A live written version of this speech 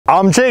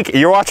I'm Jake,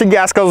 you're watching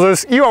Gas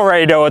Guzzlers. You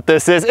already know what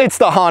this is. It's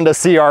the Honda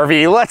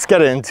CR-V. Let's get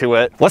into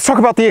it. Let's talk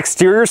about the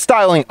exterior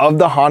styling of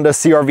the Honda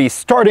CR-V,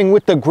 starting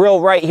with the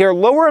grille right here.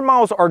 Lower end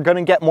models are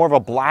gonna get more of a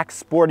black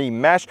sporty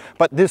mesh,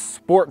 but this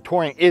Sport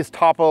Touring is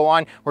top of the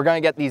line. We're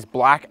gonna get these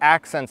black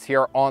accents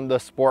here on the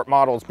Sport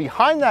models.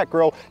 Behind that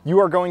grille, you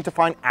are going to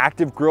find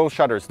active grille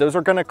shutters. Those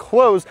are gonna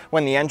close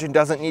when the engine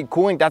doesn't need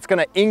cooling. That's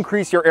gonna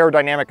increase your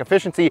aerodynamic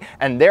efficiency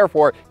and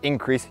therefore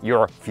increase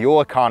your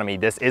fuel economy.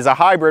 This is a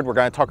hybrid. We're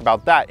gonna talk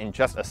about that in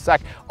just a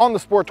sec. On the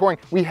Sport Touring,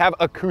 we have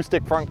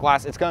acoustic front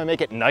glass. It's gonna make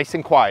it nice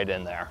and quiet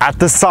in there. At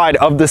the side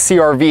of the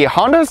CR-V,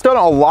 Honda's done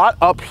a lot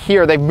up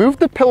here. They've moved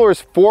the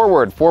pillars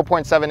forward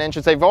 4.7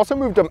 inches. They've also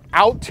moved them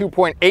out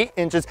 2.8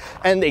 inches,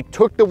 and they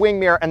took the wing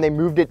mirror and they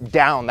moved it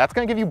down. That's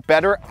gonna give you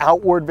better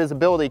outward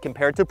visibility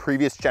compared to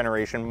previous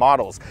generation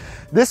models.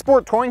 This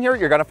Sport Touring here,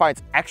 you're gonna find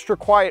it's extra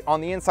quiet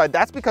on the inside.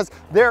 That's because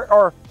there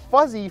are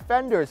fuzzy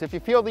fenders. If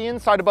you feel the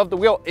inside above the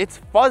wheel, it's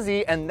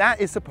fuzzy, and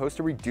that is supposed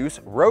to reduce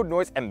road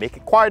noise and make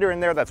it quieter in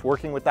there. That's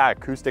working with that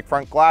acoustic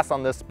front glass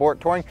on this Sport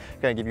Touring.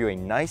 Gonna give you a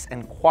nice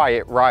and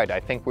quiet ride,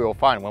 I think we will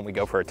find when we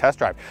go for a test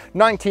drive.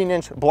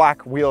 19-inch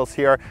black wheels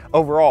here.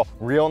 Overall,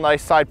 real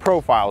nice side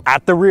profile.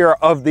 At the rear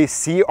of the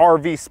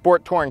CR-V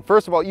Sport Touring,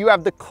 first of all, you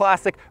have the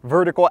classic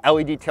vertical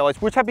LED taillights,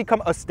 which have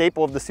become a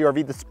staple of the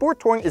CR-V. The Sport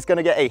Touring is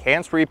gonna get a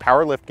hands-free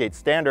power liftgate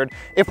standard.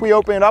 If we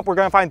open it up, we're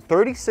gonna find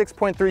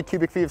 36.3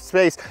 cubic feet of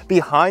space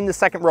behind the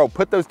second row.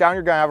 Put those down,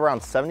 you're gonna have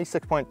around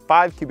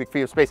 76.5 cubic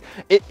feet of space.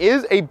 It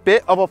is a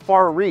bit of a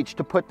far reach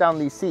to put down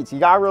these seats. You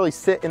gotta really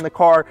sit in the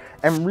car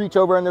and reach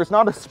over, and there's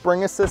not a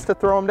spring assist to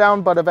throw them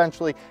down, but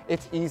eventually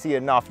it's easy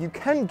enough. You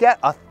can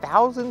get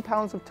 1,000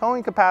 pounds of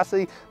towing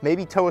capacity,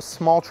 maybe tow a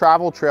small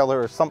travel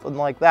trailer or something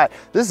like that.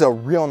 This is a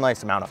real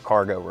nice amount of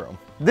cargo room.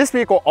 This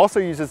vehicle also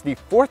uses the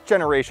 4th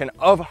generation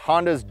of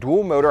Honda's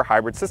dual motor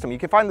hybrid system. You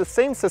can find the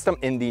same system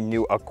in the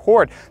new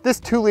Accord. This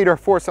 2-liter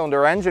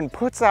 4-cylinder engine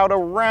puts out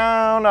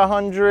around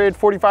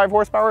 145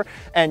 horsepower,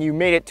 and you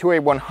made it to a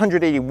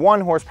 181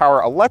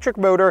 horsepower electric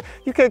motor.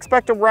 You can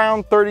expect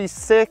around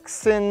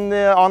 36 on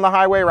the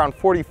highway, around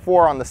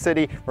 44 on the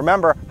city.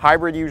 Remember,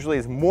 hybrid usually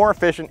is more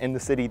efficient in the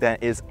city than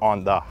it is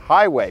on the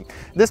highway.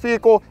 This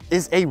vehicle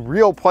is a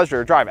real pleasure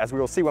to drive, as we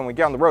will see when we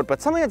get on the road.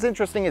 But something that's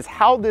interesting is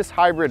how this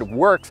hybrid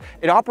works.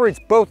 It operates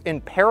both in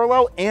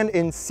parallel and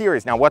in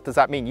series. Now, what does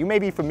that mean? You may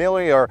be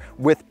familiar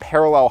with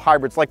parallel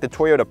hybrids like the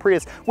Toyota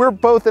Prius, where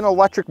both an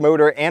electric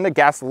motor and a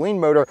gasoline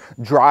motor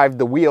drive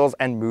the wheels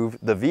and move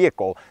the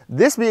vehicle.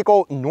 This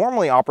vehicle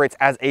normally operates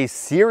as a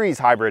series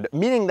hybrid,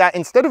 meaning that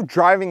instead of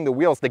driving the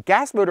wheels, the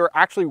gas motor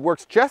actually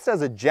works just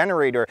as a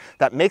generator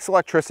that makes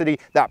electricity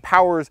that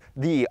powers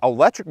the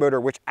electric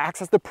motor, which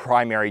acts as the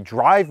primary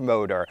drive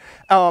motor.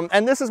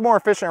 And this is more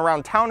efficient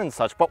around town and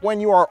such, but when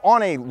you are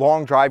on a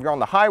long drive, you're on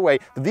the highway,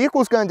 the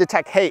vehicle is going to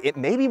detect, hey, it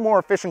may be more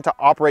efficient to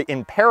operate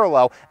in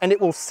parallel, and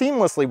it will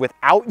seamlessly,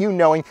 without you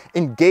knowing,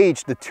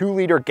 engage the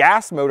 2-liter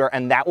gas motor,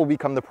 and that will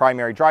become the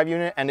primary drive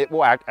unit, and it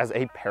will act as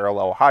a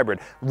parallel hybrid.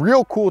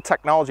 Real cool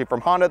technology from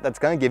Honda that's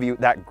going to give you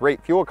that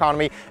great fuel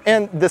economy,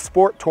 and the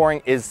Sport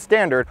Touring is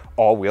standard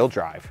all-wheel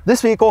drive.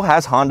 This vehicle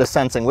has Honda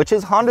Sensing, which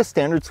is Honda's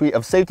standard suite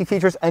of safety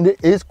features, and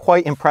it is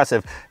quite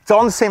impressive. It's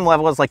on the same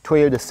level as like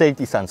Toyota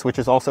Safety Sense, which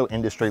is also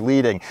industry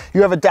leading.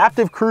 You have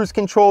adaptive cruise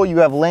control, you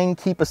have lane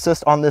keep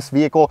assist on this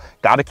vehicle.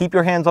 Got to keep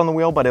your hands on the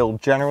wheel, but it'll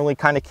generally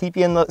kind of keep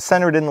you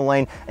centered in the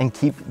lane and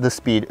keep the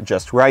speed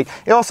just right.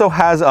 It also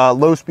has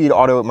low speed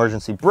auto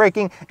emergency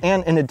braking,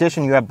 and in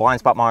addition, you have blind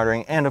spot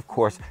monitoring, and of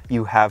course,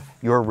 you have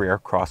your rear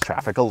cross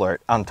traffic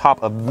alert on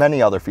top of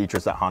many other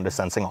features that Honda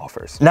Sensing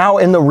offers. Now,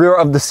 in the rear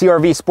of the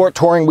CR-V Sport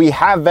Touring, we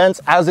have vents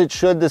as it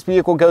should. This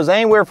vehicle goes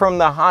anywhere from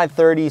the high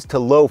 30s to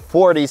low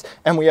 40s,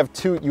 and we have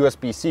 2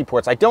 USB-C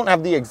ports. I don't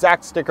have the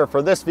exact sticker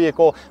for this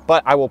vehicle,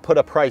 but I will put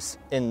a price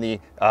in the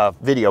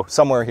video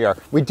somewhere here.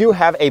 We do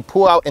have a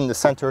pull out in the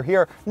center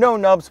here, no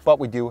nubs, but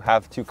we do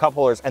have 2 cup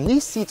holders, and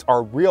these seats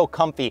are real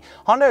comfy.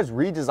 Honda has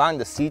redesigned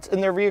the seats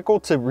in their vehicle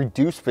to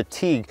reduce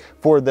fatigue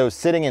for those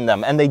sitting in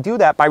them, and they do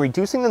that by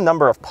reducing the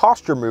number of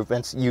posture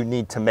movements you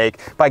need to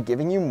make by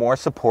giving you more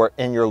support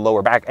in your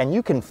lower back, and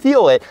you can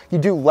feel it. You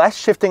do less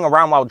shifting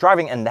around while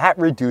driving, and that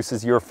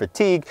reduces your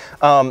fatigue.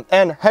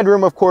 And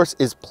headroom, of course,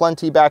 is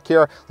plenty back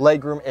here.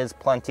 Legroom is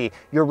plenty.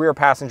 Your rear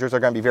passengers are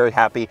going to be very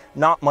happy.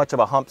 Not much of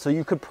a hump, so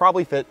you could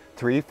probably fit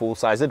 3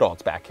 full-size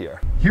adults back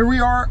here. Here we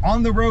are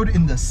on the road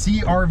in the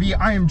CR-V.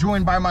 I am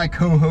joined by my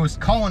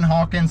co-host, Colin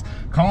Hawkins.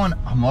 Colin,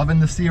 I'm loving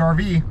the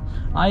CR-V.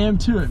 I am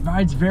too. It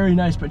rides very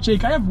nice. But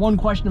Jake, I have one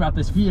question about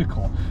this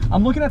vehicle.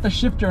 I'm looking at the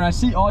shifter and I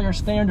see all your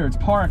standards: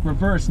 park,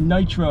 reverse,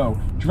 nitro,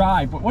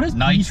 drive. But what does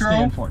B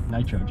stand for?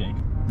 Nitro, Jake.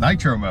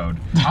 Nitro mode.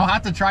 I'll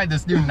have to try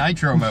this new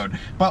nitro mode,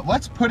 but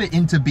let's put it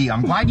into B.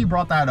 I'm glad you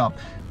brought that up.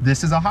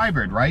 This is a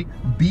hybrid, right?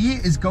 B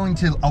is going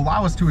to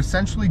allow us to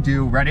essentially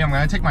do, ready? I'm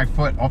going to take my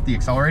foot off the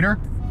accelerator.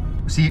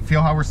 See,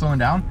 feel how we're slowing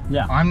down?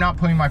 Yeah. I'm not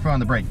putting my foot on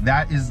the brake.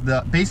 That is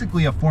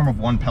basically a form of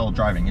one pedal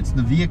driving. It's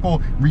the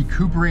vehicle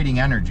recuperating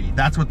energy.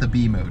 That's what the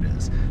B mode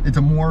is. It's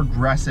a more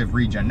aggressive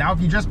regen. Now,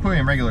 if you just put it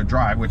in regular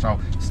drive, which I'll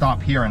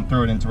stop here and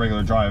throw it into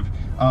regular drive,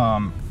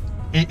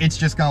 it's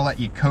just gonna let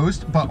you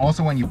coast, but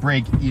also when you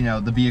brake, you know,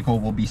 the vehicle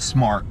will be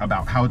smart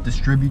about how it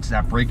distributes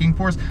that braking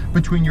force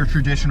between your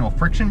traditional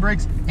friction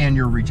brakes and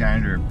your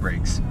regenerative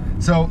brakes.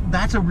 So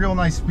that's a real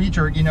nice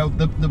feature. You know,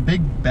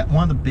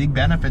 one of the big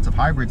benefits of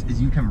hybrids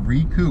is you can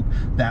recoup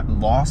that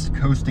lost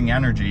coasting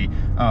energy.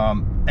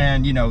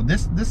 And you know,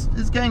 this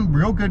is getting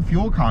real good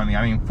fuel economy.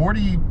 I mean,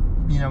 40,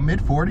 you know, mid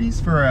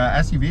 40s for a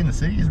SUV in the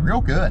city is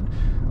real good.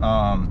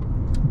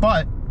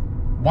 But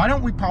why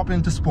don't we pop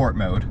into sport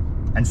mode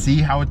and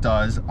see how it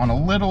does on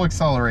a little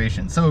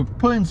acceleration. So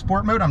put in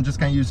sport mode, I'm just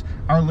gonna use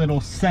our little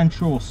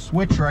central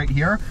switch right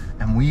here,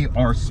 and we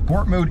are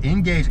sport mode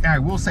engaged. And I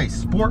will say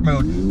sport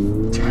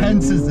mode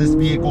tenses this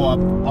vehicle up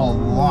a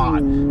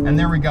lot. And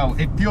there we go.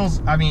 It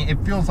feels, I mean, it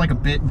feels like a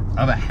bit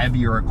of a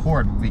heavier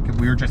Accord.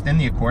 We were just in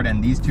the Accord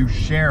and these two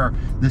share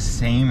the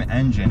same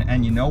engine.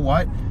 And you know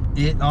what?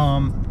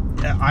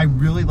 I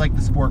really like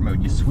the sport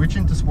mode. You switch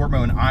into sport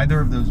mode in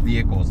either of those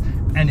vehicles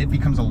and it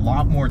becomes a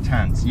lot more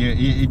tense.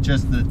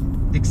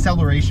 The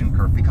acceleration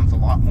curve becomes a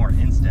lot more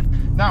instant.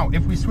 Now,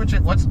 if we switch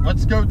it, let's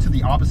go to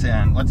the opposite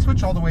end. Let's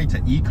switch all the way to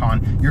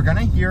Econ. You're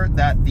gonna hear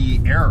that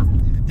the air,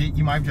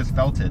 you might have just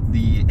felt it,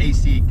 the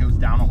AC goes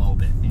down a little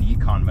bit in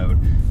Econ mode,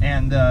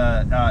 and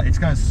it's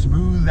gonna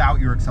smooth out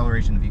your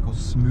acceleration. The vehicle's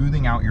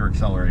smoothing out your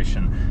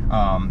acceleration.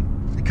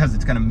 Because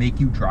it's going to make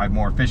you drive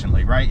more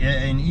efficiently, right?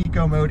 In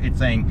eco mode, it's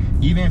saying,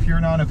 even if you're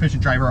not an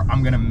efficient driver,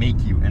 I'm going to make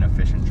you an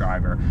efficient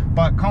driver.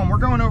 But Colin, we're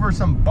going over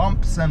some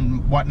bumps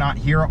and whatnot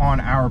here on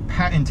our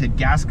patented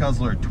gas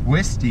guzzler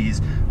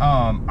twisties.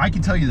 I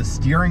can tell you the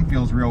steering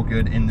feels real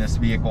good in this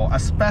vehicle,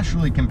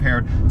 especially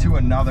compared to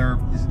another,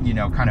 you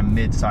know, kind of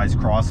mid-sized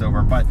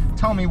crossover. But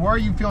tell me, where are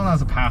you feeling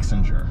as a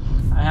passenger?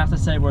 I have to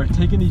say, we're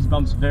taking these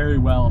bumps very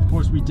well. Of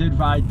course, we did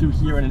ride through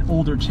here in an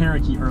older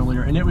Cherokee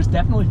earlier, and it was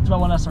definitely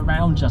throwing us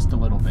around just a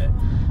little bit.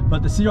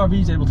 But the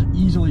CR-V is able to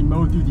easily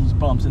mow through these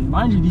bumps, and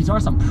mind you, these are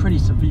some pretty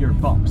severe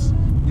bumps.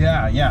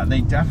 Yeah,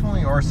 they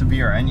definitely are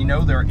severe. And you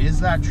know, there is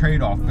that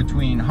trade-off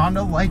between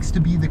Honda likes to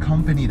be the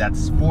company that's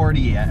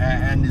sporty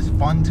and is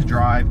fun to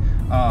drive,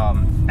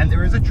 and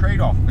there is a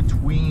trade-off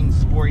between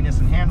sportiness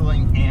and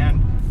handling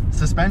and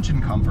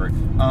suspension comfort,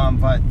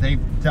 but they've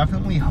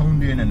definitely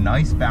honed in a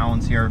nice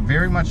balance here.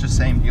 Very much the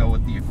same deal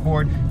with the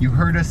Accord. You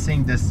heard us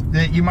sing this,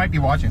 you might be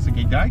watching this,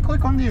 okay, did I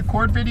click on the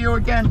Accord video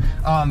again?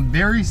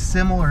 Very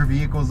similar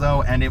vehicles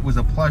though, and it was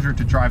a pleasure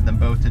to drive them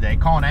both today.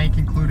 Colin, any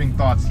concluding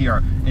thoughts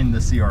here in the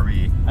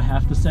CR-V? I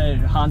have to say,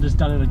 Honda's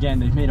done it again.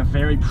 They've made a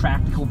very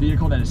practical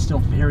vehicle that is still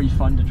very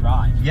fun to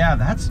drive. Yeah,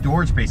 that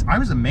storage space, I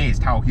was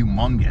amazed how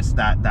humongous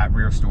that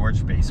rear storage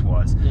space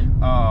was.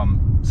 Yeah.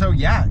 So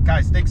yeah,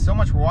 guys, thanks so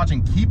much for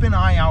watching. Keep an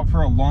eye out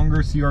for a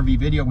longer CR-V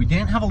video. We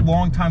didn't have a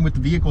long time with the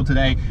vehicle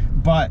today,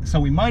 but so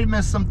we might have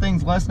missed some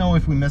things. Let us know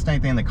if we missed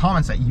anything in the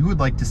comments that you would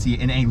like to see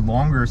in a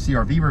longer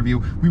CR-V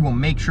review. We will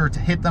make sure to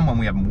hit them when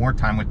we have more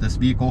time with this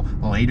vehicle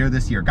later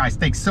this year. Guys,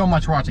 thanks so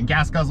much for watching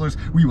Gas Guzzlers.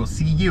 We will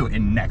see you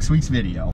in next week's video.